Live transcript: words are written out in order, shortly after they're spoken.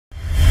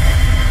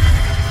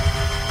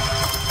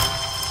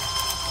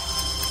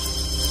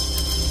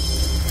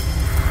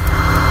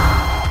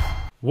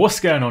What's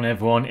going on,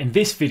 everyone? In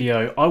this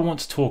video I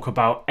want to talk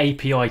about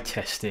API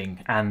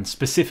testing and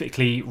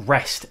specifically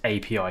REST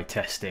API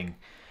testing.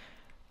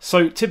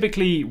 So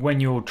typically when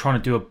you're trying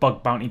to do a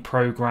bug bounty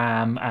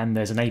program and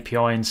there's an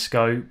API in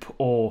scope,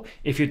 or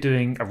if you're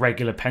doing a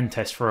regular pen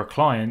test for a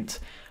client,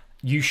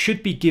 you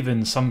should be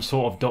given some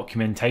sort of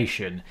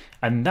documentation,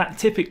 and that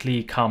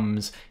typically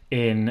comes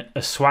in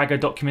a Swagger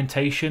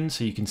documentation,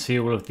 so you can see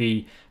all of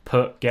the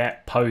put,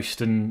 get,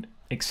 post and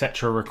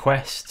etc.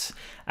 requests.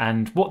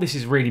 And what this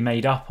is really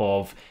made up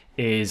of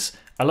is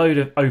a load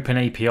of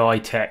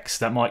OpenAPI text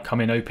that might come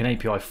in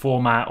OpenAPI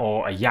format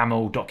or a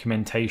YAML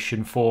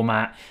documentation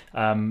format,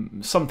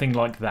 something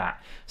like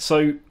that.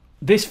 So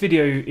this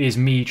video is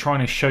me trying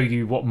to show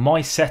you what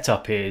my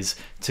setup is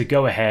to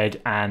go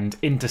ahead and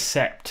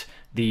intercept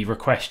the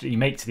request that you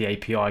make to the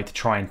API to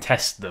try and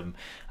test them.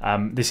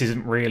 This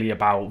isn't really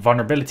about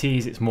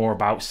vulnerabilities, it's more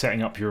about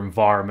setting up your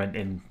environment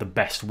in the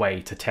best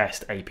way to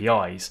test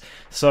APIs.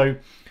 So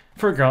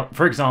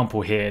for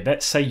example here,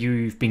 let's say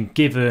you've been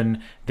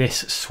given this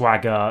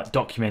Swagger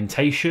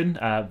documentation,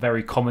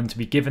 very common to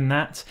be given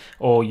that,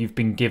 or you've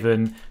been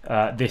given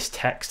this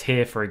text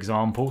here, for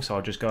example, so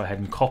I'll just go ahead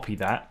and copy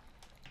that.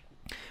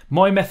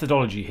 My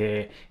methodology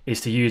here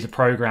is to use a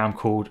program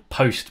called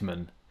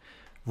Postman.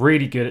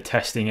 Really good at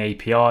testing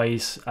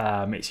APIs.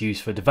 It's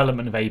used for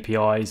development of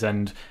APIs,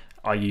 and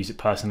I use it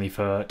personally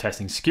for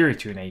testing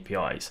security in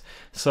APIs.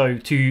 So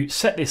to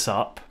set this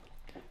up,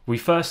 we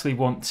firstly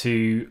want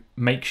to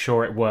make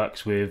sure it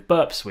works with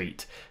Burp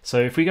Suite. So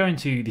if we go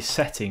into the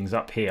settings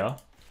up here,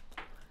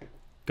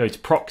 go to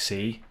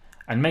proxy,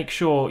 and make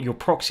sure your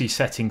proxy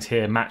settings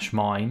here match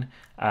mine,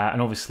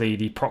 and obviously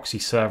the proxy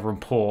server and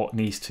port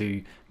needs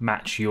to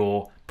match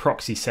your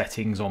proxy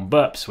settings on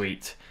Burp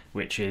Suite,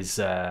 which is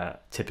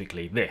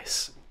typically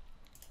this.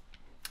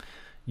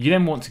 You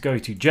then want to go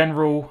to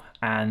General,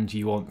 and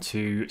you want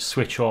to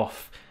switch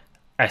off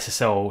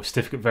SSL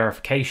certificate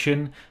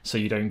verification so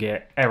you don't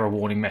get error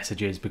warning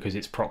messages because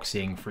it's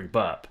proxying through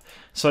Burp.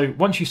 So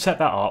once you set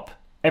that up,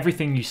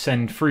 everything you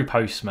send through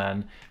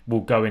Postman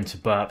will go into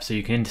Burp, so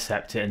you can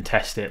intercept it and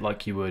test it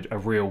like you would a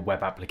real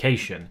web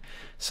application.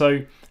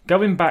 So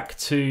going back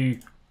to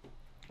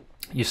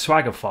your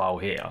Swagger file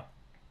here,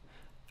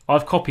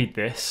 I've copied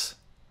this,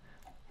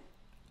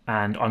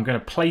 and I'm going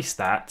to place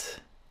that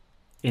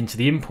into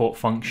the import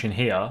function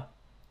here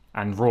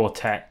and raw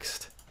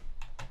text.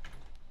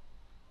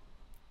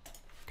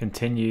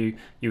 Continue.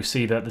 You'll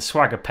see that the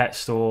Swagger pet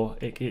store,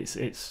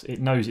 it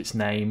knows its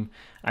name,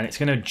 and it's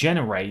going to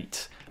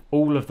generate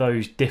all of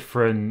those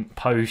different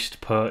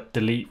post, put,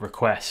 delete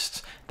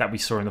requests that we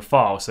saw in the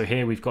file. So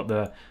here we've got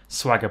the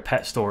Swagger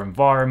pet store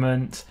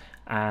environment,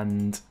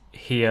 and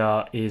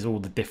here is all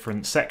the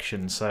different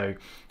sections. So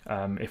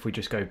if we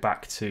just go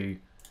back to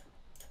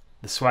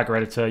the Swagger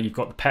editor, you've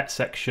got the pet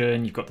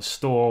section, you've got the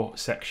store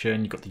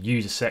section, you've got the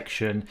user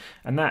section,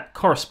 and that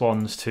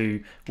corresponds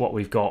to what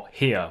we've got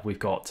here. We've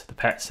got the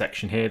pet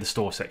section here, the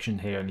store section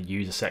here, and the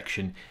user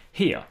section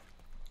here.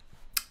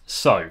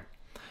 So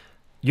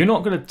you're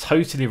not going to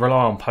totally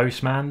rely on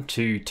Postman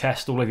to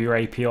test all of your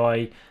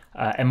API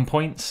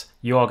endpoints.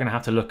 You are going to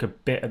have to look a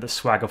bit at the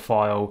Swagger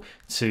file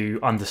to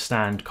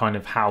understand kind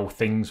of how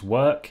things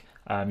work.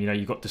 You know,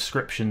 you've got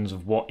descriptions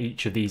of what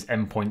each of these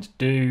endpoints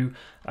do.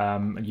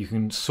 And you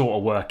can sort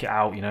of work it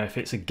out. You know, if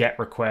it's a get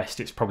request,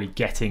 it's probably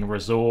getting a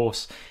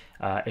resource.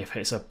 If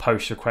it's a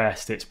post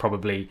request, it's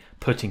probably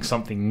putting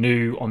something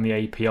new on the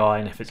API.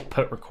 And if it's a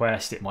put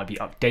request, it might be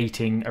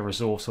updating a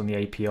resource on the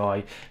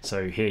API.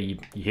 So here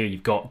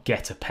you've got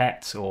get a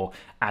pet, or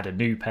add a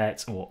new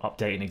pet, or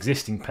update an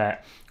existing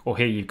pet. Or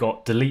here you've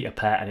got delete a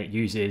pet, and it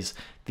uses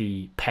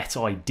the pet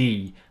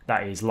ID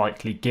that is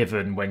likely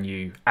given when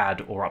you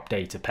add or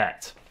update a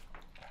pet.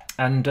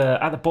 And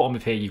at the bottom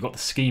of here you've got the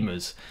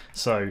schemas.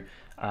 So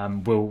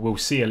we'll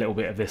see a little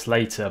bit of this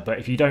later, but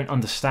if you don't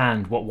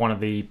understand what one of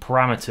the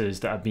parameters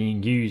that are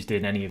being used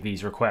in any of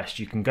these requests,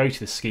 you can go to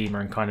the schema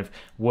and kind of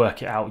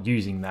work it out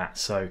using that.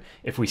 So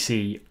if we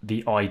see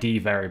the ID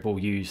variable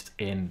used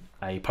in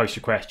a post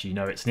request, you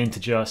know it's an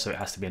integer, so it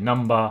has to be a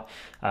number.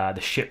 The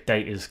ship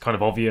date is kind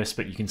of obvious,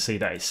 but you can see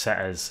that it's set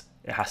as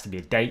it has to be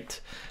a date,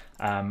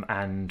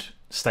 and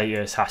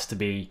status has to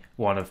be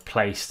one of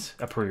placed,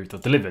 approved or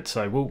delivered.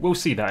 So we'll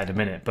see that in a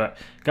minute, but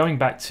going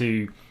back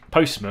to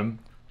Postman,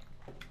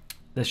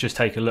 let's just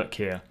take a look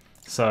here.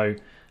 So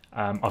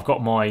I've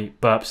got my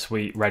Burp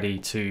Suite ready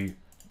to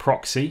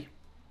proxy.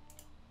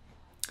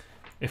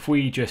 If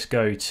we just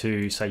go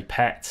to say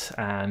pet,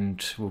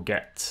 and we'll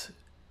get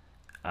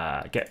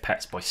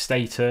pets by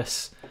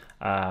status.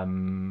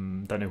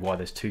 Don't know why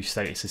there's two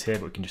statuses here,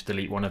 but we can just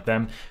delete one of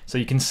them. So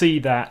you can see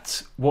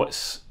that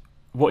what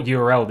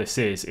URL this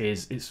is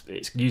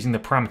it's using the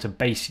parameter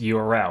base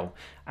URL,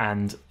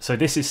 and so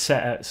this is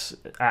set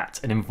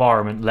at an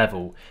environment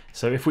level.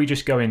 So if we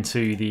just go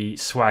into the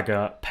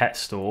Swagger pet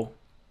store,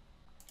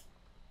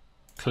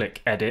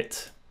 click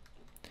edit,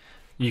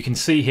 you can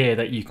see here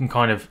that you can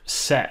kind of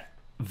set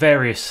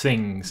various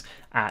things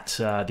at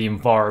the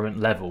environment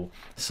level.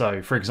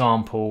 So for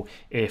example,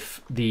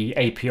 if the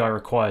API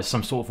requires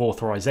some sort of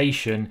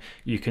authorization,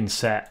 you can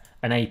set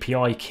an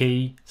API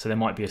key, so there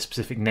might be a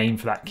specific name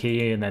for that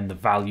key, and then the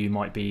value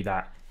might be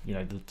that, you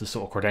know, the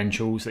sort of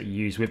credentials that you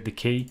use with the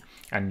key,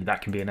 and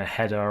that can be in a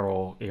header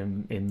or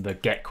in the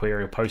get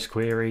query or post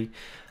query.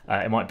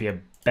 It might be a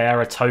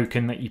bearer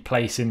token that you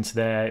place into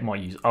there. It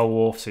might use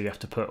OAuth, so you have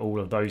to put all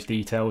of those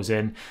details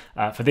in.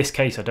 For this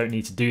case, I don't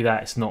need to do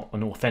that. It's not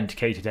an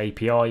authenticated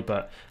API,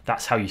 but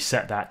that's how you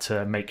set that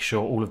to make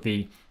sure all of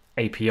the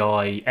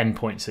API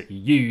endpoints that you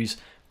use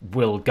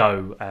will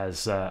go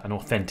as an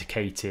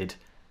authenticated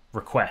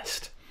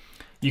request.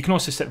 You can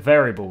also set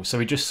variables. So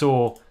we just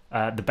saw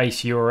the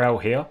base URL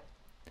here.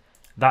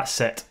 That's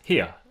set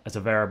here as a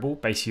variable,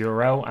 base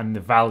URL, and the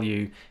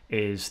value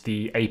is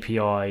the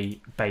API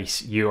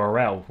base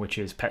URL, which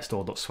is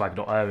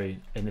petstore.swag.io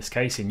in this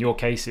case. In your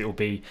case, it will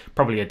be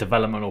probably a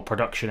development or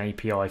production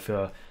API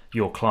for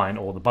your client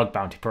or the bug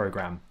bounty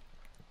program.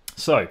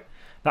 So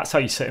that's how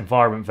you set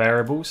environment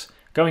variables.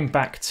 Going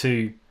back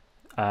to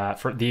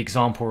for the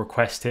example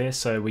request here,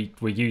 so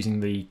we're using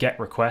the get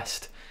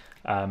request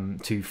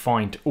to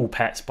find all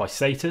pets by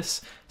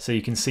status. So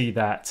you can see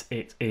that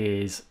it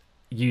is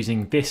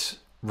using this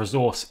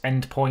resource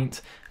endpoint,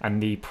 and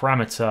the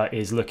parameter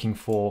is looking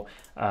for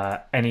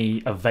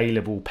any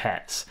available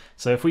pets.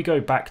 So if we go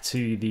back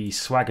to the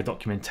Swagger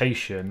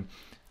documentation,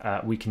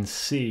 we can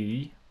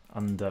see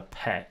under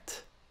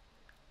pet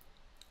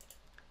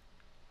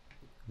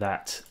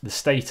that the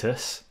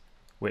status,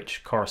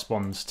 which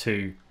corresponds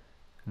to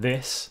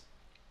this,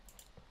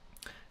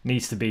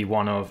 needs to be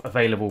one of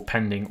available,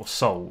 pending, or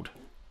sold.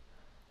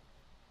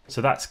 So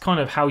that's kind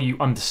of how you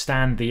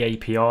understand the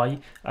API,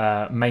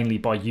 mainly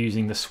by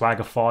using the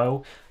Swagger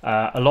file.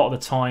 A lot of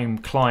the time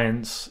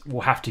clients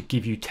will have to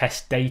give you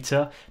test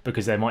data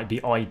because there might be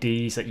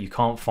IDs that you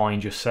can't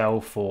find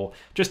yourself, or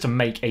just to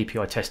make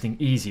API testing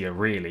easier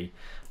really.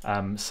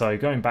 So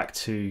going back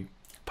to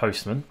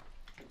Postman,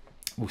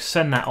 we'll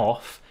send that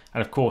off,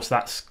 and of course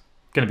that's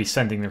going to be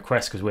sending the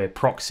request because we're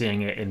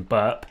proxying it in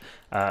Burp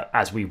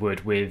as we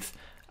would with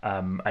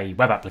a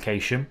web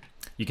application.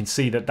 You can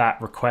see that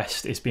that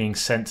request is being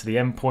sent to the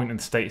endpoint and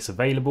the status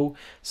available.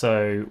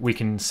 So we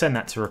can send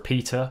that to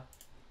repeater.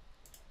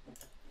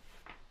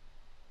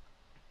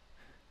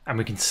 And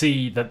we can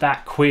see that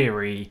that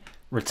query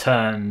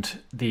returned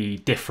the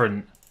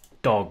different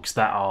dogs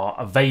that are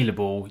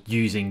available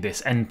using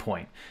this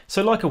endpoint.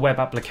 So like a web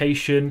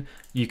application,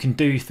 you can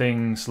do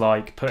things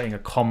like putting a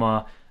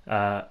comma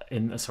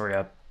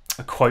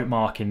a quote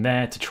mark in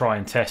there to try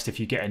and test if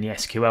you get any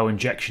SQL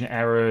injection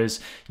errors.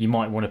 You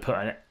might want to put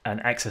an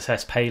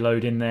XSS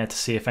payload in there to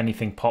see if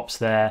anything pops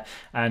there.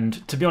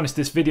 And to be honest,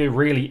 this video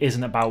really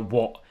isn't about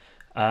what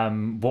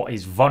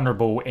is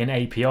vulnerable in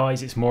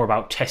APIs. It's more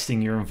about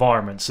testing your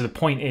environment. So the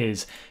point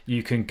is,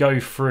 you can go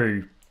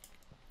through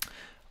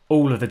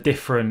all of the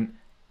different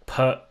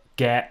put,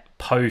 get,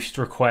 post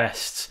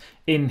requests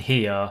in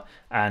here,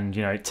 and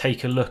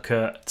take a look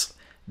at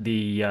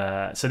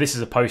so this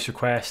is a post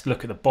request.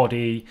 Look at the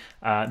body.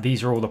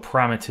 These are all the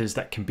parameters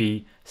that can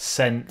be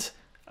sent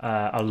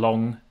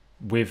along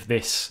with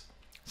this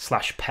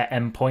 /pet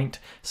endpoint.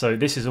 So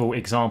this is all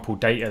example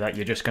data that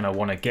you're just going to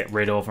want to get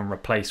rid of and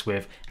replace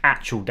with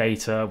actual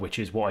data, which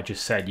is what I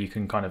just said. You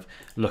can kind of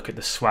look at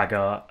the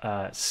Swagger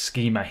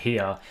schema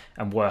here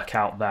and work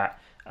out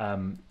that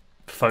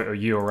photo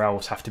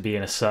URLs have to be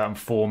in a certain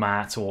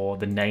format, or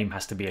the name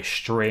has to be a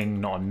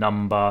string, not a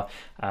number,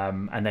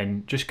 and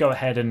then just go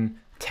ahead and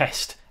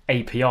test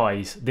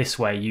APIs this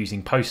way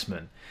using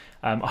Postman.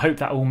 I hope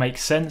that all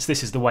makes sense.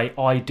 This is the way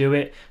I do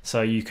it.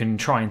 So you can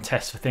try and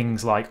test for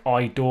things like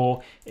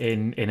IDOR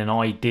in an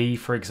ID,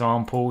 for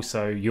example.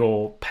 So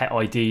your pet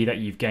ID that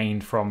you've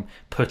gained from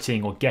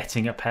putting or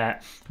getting a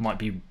pet might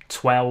be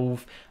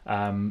 12,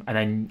 and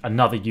then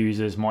another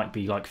user's might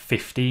be like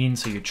 15.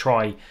 So you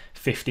try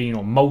 15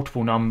 or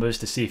multiple numbers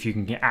to see if you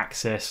can get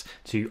access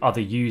to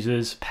other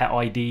users' pet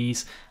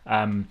IDs,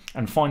 and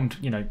find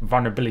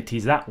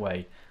vulnerabilities that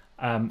way.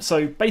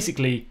 So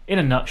basically, in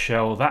a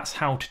nutshell, that's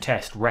how to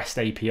test REST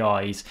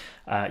APIs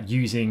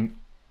using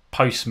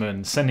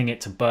Postman, sending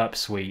it to Burp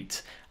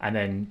Suite, and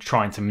then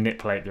trying to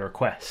manipulate the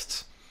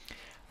requests.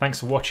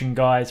 Thanks for watching,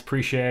 guys.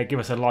 Appreciate it. Give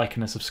us a like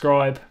and a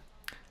subscribe.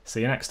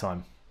 See you next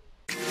time.